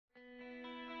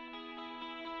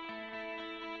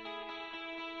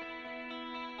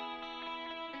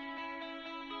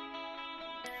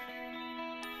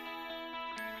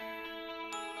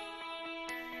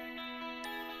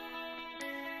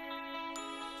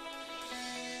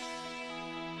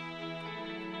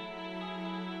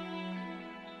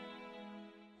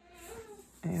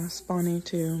I asked Bonnie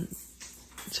to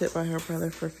sit by her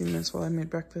brother for a few minutes while I made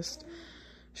breakfast.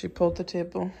 She pulled the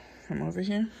table from over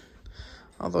here,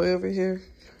 all the way over here,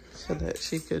 so that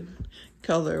she could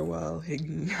color while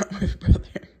hanging out with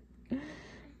brother.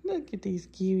 Look at these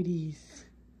cuties.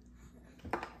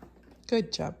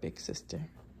 Good job, big sister.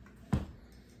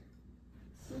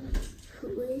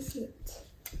 Who is it?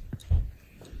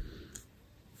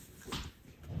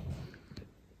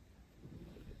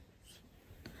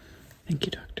 Thank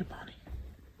you, Dr. Bonnie.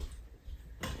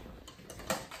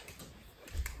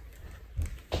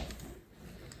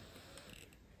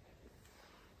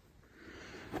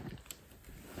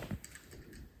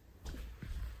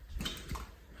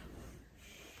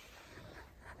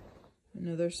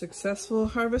 Another successful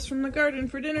harvest from the garden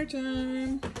for dinner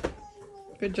time.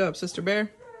 Good job, Sister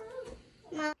Bear.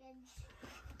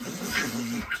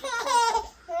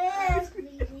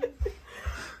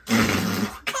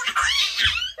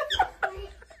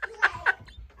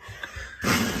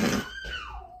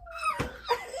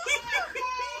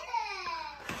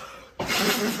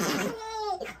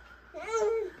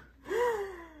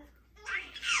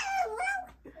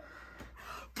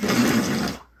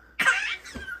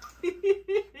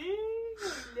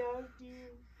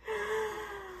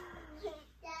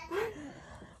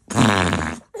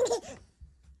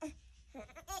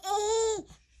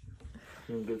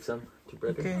 You want to give some to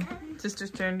brother? Okay,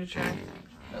 sister's turn to try.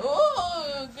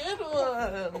 Oh, good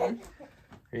one.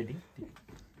 Ready?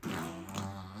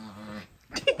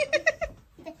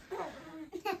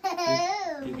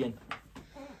 Do again.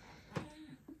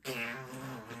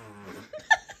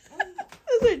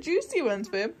 Those are juicy ones,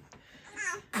 babe.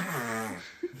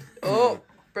 Oh,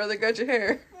 brother got your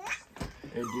hair.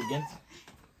 Here, do again.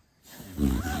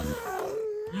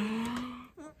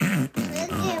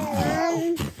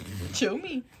 Show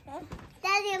me.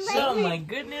 Oh my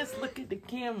goodness, look at the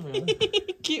camera.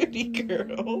 Cutie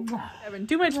girl. Having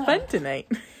too much fun tonight.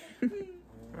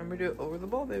 Remember to do it over the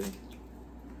bowl, baby.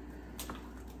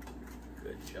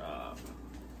 Good job.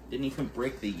 Didn't even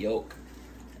break the yolk.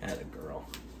 Atta girl.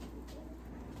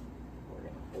 We're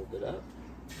gonna hold it up.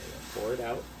 We're gonna pour it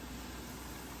out.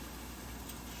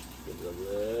 Give it a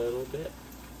little bit.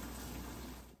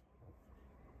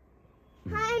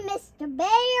 Hi, Mr.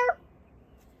 Bear.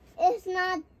 It's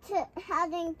not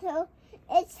heading to.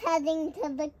 It's heading to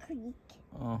the creek.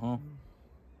 Uh-huh.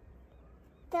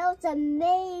 That was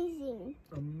amazing.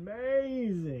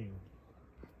 Amazing.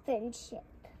 Friendship.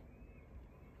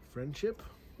 Friendship?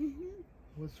 Mm-hmm.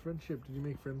 What's friendship? Did you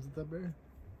make friends with that bear?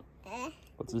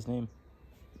 What's his name?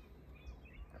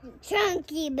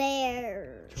 Chunky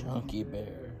Bear. Chunky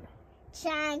Bear.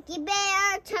 Chunky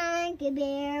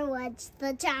Bear, what's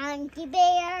the Chunky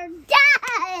Bear got?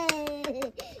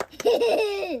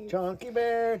 Chunky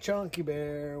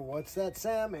Bear, what's that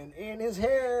salmon in his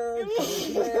hair?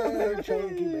 Chunky Bear,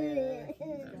 Chunky Bear.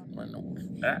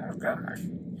 Oh gosh.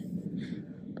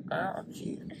 Oh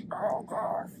jeez. Oh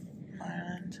gosh.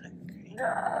 Marlin's hungry.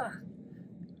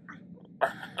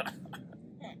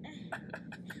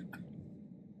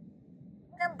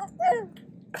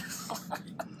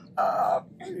 What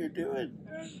are you doing?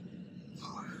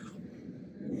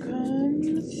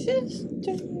 Come,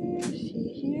 sister,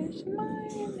 see here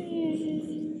smiling.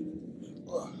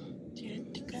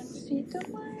 Did you come see the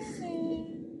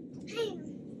Marlin?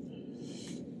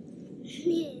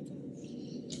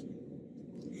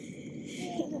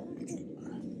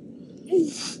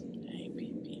 Hey,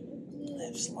 baby. I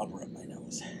have slobber up my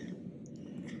nose.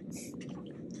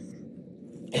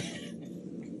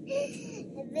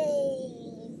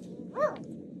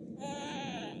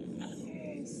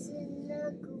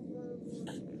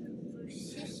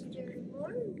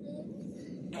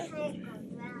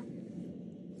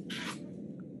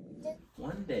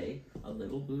 One day, a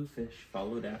little blue fish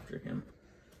followed after him.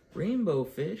 Rainbow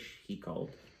fish, he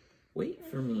called. Wait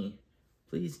for me.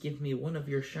 Please give me one of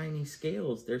your shiny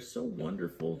scales. They're so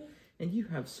wonderful, and you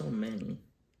have so many.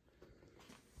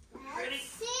 Let's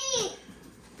see.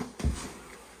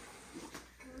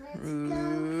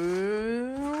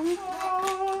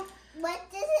 What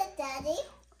is it, Daddy?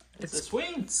 It's a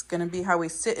swing. It's gonna be how we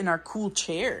sit in our cool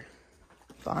chair.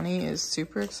 Bonnie is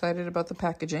super excited about the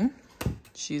packaging.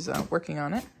 She's working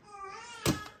on it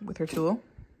with her tool.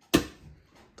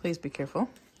 Please be careful.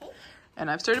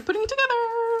 And I've started putting it together.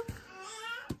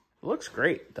 It looks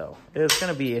great, though. It's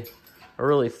going to be a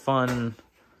really fun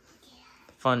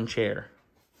chair.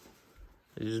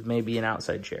 It's maybe an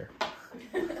outside chair.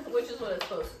 Which is what it's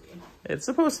supposed to be. It's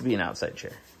supposed to be an outside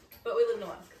chair. But we live in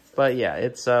Alaska. But yeah,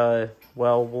 it's,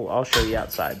 well, I'll show you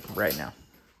outside right now.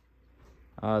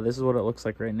 This is what it looks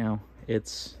like right now.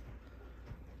 It's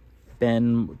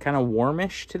been kind of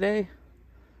warmish today,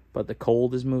 but the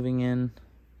cold is moving in,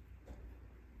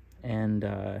 and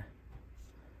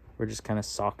we're just kind of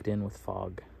socked in with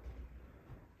fog.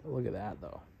 But look at that,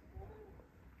 though.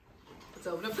 Let's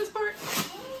open up this part.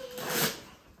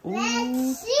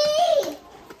 Let's see.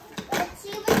 Let's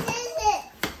see, what is it?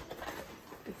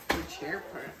 It's the chair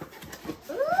part.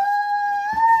 Ooh.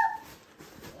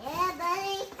 Yeah,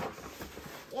 buddy.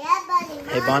 Yeah, buddy.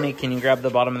 Hey, Bonnie, can you grab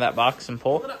the bottom of that box and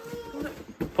pull? Hold it up. Hold it up.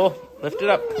 Pull. Lift it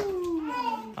up.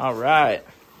 All right.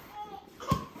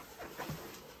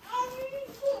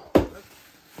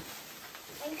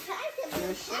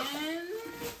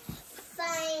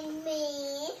 Find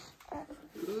me.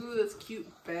 Ooh, that's cute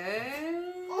bag.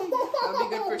 That'll be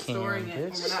good for storing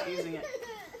it when we're not using it.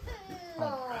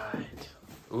 All right.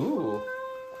 Ooh.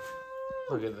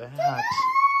 Look at that.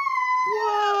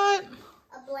 What?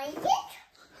 A blanket?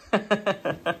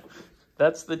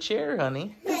 That's the chair,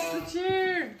 honey. It's the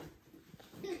chair.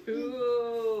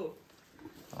 Cool.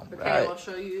 All Okay, right. I'll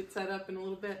show you it set up in a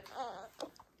little bit.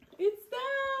 It's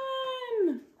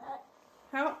done.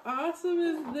 How awesome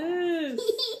is this?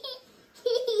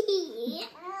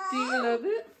 Do you love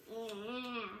it?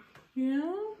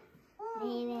 Yeah.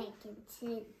 Maybe I can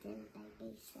sit there by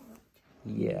myself.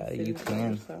 Yeah, you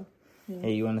can. So,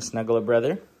 Hey, you want to snuggle a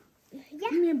brother?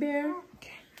 come here, bear.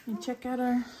 Okay. And check out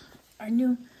our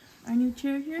new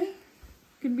chair here.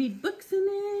 Could read books in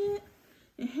it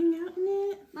and hang out in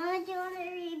it. Mama, do you want to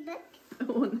read a book?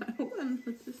 Oh, no, hold on.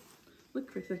 Let's just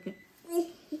look for a second.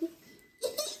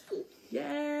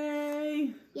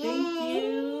 Yay! Thank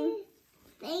you.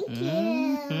 Thank you.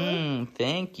 Mm-hmm.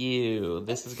 Thank you.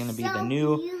 This is going to be the So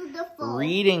new beautiful.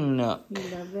 reading nook. You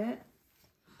love it?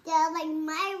 Yeah, like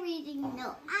my reading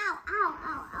note. Ow, ow,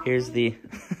 ow, ow. Here's the...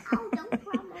 Ow, don't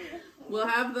grab my hand. We'll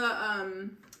have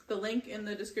the link in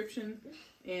the description,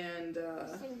 and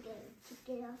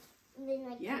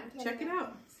yeah, check it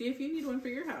out. See if you need one for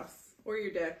your house or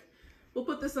your deck. We'll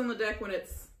put this on the deck when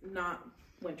it's not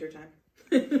winter time.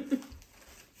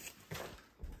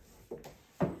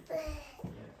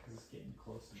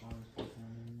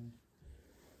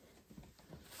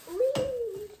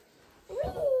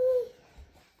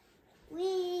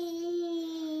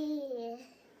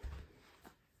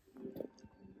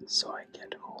 So I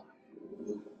get home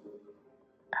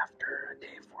after a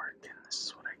day of work, and this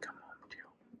is what I come home to.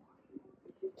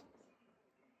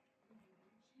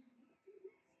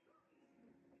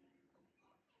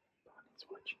 Bonnie's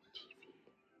watching TV.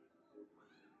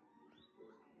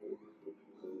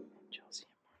 And Chelsea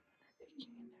and Marlin are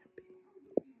taking a nappy.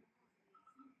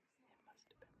 It must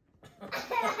have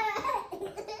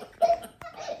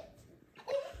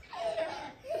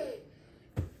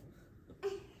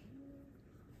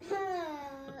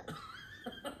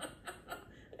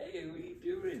Hey, what are you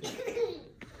doing?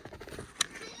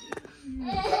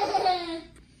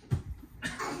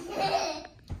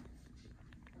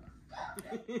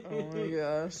 Oh my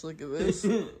gosh, look at this.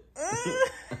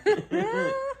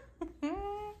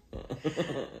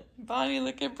 Bonnie,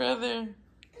 look at brother.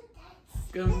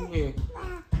 Come here.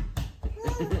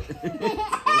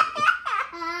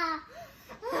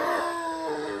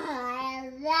 I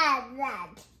love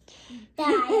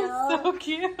that He's style. so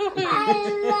cute. I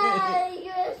love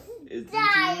your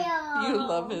style. You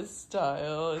love his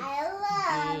style. I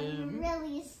love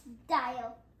really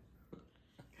style.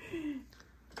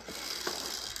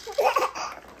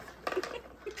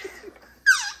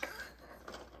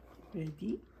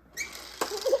 Ready?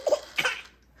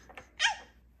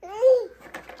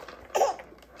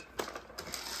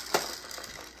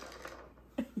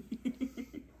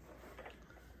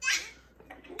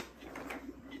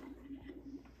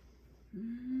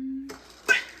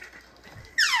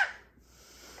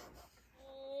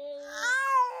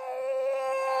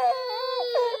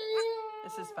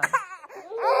 This is fun.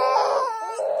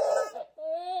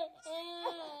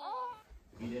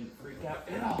 You didn't freak out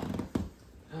at all.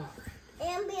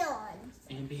 And beyond.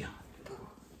 And beyond.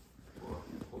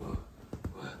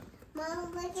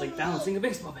 Mom, look It's like balancing a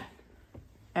baseball bat.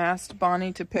 Asked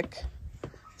Bonnie to pick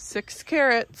 6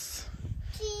 carrots.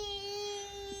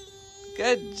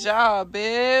 Good job,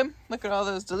 babe. Look at all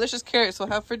those delicious carrots we'll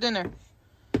have for dinner.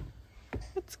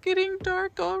 It's getting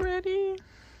dark already.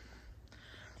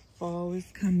 Fall is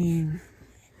coming.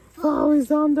 Fall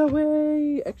is on the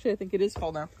way. Actually, I think it is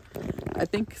fall now. I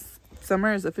think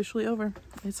summer is officially over.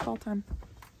 It's fall time.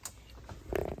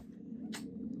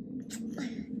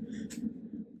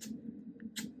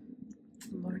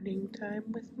 Morning time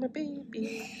with my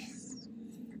babies.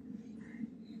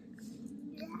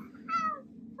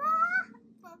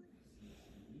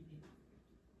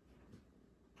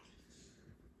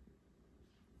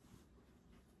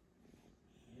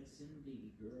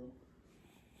 girl.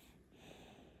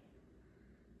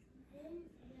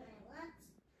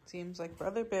 Seems like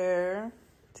Brother Bear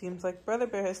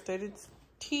has started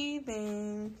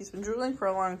teething. He's been drooling for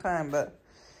a long time, but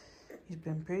he's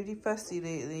been pretty fussy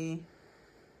lately.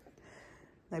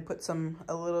 I put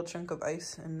a little chunk of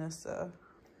ice in this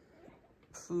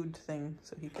food thing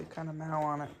so he could kind of meow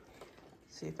on it.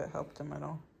 See if it helped him at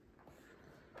all.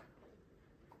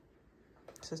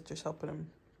 Sister's helping him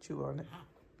chew on it.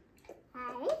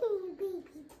 Hi, baby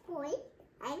boy.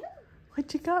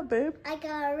 What you got, babe? I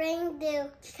got a reindeer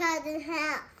cut in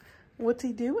half. What's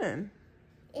he doing?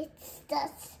 It's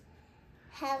just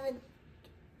having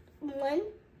 1,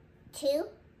 2,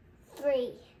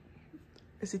 3.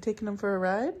 Is he taking him for a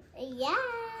ride? Yeah.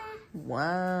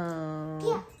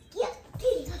 Wow.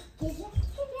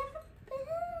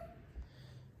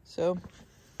 So,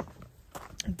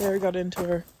 Bear got into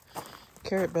her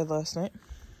carrot bed last night.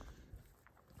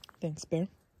 Thanks, Bear.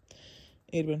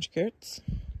 Ate a bunch of carrots.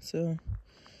 So,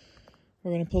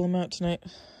 we're going to pull them out tonight.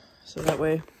 So that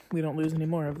way we don't lose any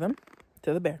more of them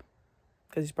to the bear.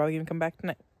 Because he's probably going to come back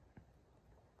tonight.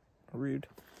 Rude.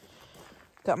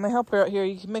 Got my helper out here.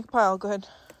 You can make a pile. Go ahead.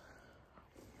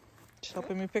 Just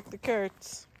helping me pick the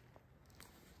carrots.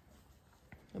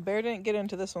 The bear didn't get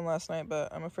into this one last night,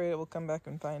 but I'm afraid it will come back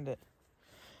and find it.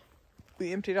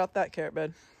 We emptied out that carrot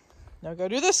bed. Now go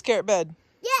do this carrot bed.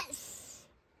 Yes.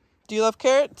 Do you love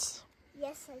carrots?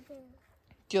 Yes, I do.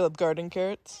 Do you love garden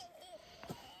carrots?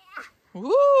 Woo!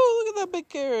 Look at that big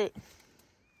carrot.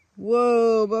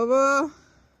 Whoa, Bubba.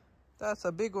 That's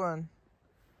a big one.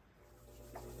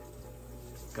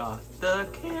 Got the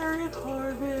carrot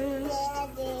harvest.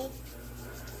 Daddy.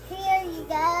 Here you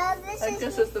go.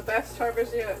 This is the best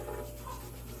harvest yet.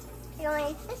 You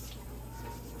want this?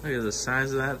 Look at the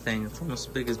size of that thing. It's almost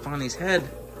as big as Bonnie's head.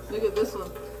 Look at this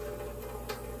one.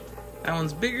 That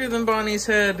one's bigger than Bonnie's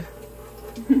head.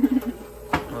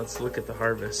 Let's look at the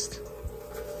harvest.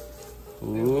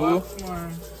 Ooh.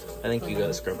 I think you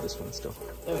gotta scrub this one still.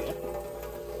 Oh, yeah.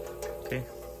 Okay.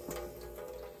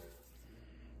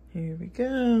 Here we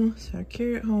go. It's our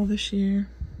carrot haul this year.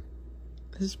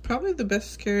 This is probably the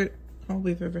best carrot haul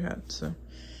we've ever had, so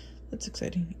that's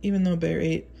exciting. Even though Bear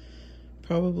ate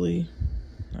probably,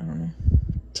 I don't know,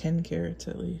 10 carrots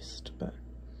at least, but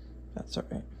that's all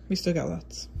right. We still got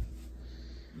lots.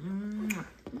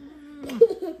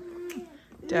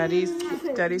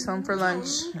 Daddy's home for lunch,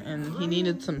 and he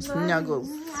needed some snuggles.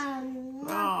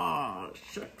 Oh,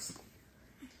 shucks.